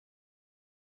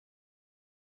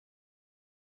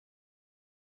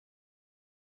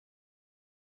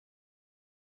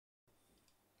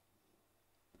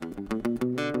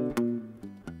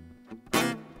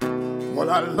Well,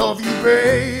 I love you,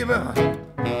 baby,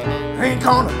 ain't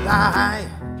gonna lie.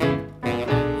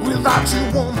 Without you,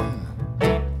 woman,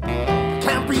 I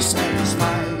can't be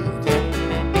satisfied.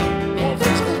 Well,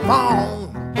 things go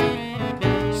wrong,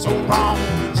 so wrong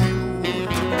with you.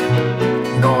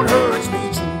 You know it hurts me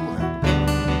too.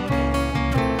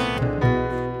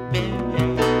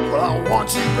 Well, I want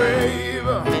you,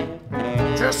 baby,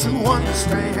 just to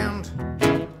understand.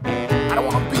 I don't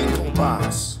wanna be no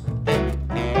boss,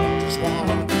 just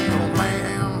wanna be your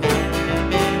man.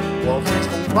 Well, things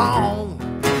go wrong,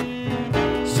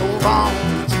 so wrong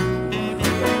with you.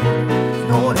 You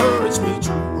know it hurts me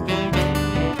too.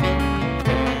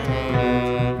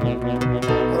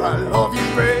 But I love you,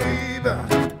 baby,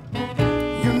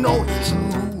 you know it's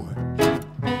true.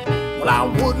 Well, I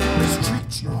wouldn't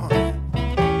mistreat you, honey.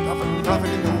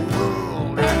 Nothing in the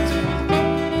world I do.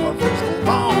 Well, things go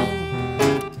wrong,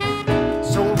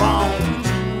 so wrong with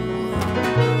you.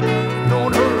 You know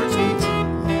it hurts me too.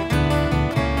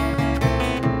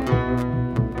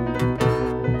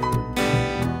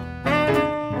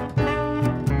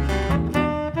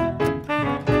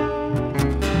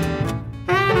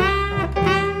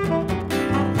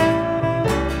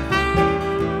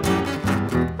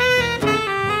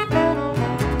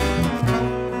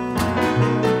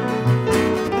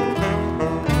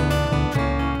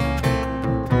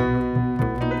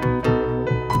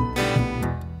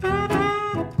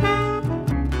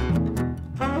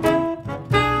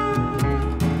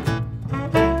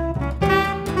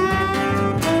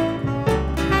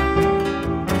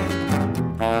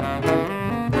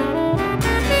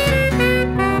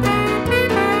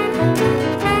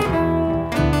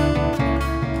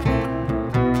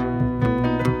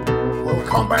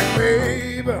 Come back,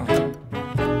 baby,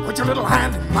 put your little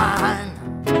hand in mine.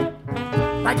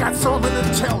 I got something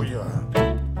to tell you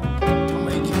to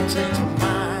make you change your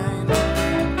mind.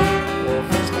 Well,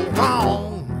 things go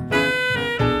wrong,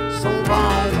 so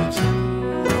wrong with you.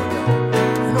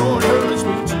 You know it hurts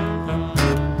me too.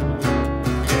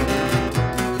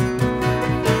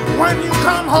 When you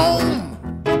come home,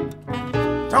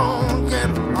 don't get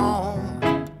along.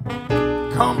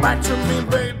 Come back to me,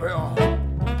 baby.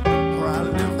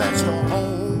 That's your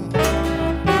home.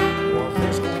 Well,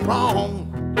 things go wrong,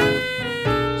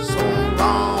 so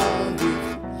wrong with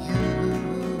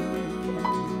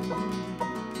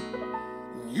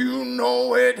you. You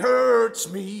know it hurts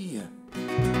me.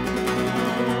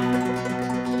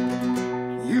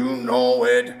 You know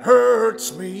it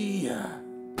hurts me.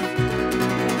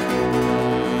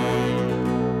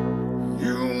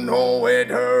 You know it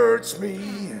hurts me.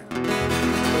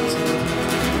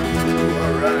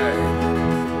 All right.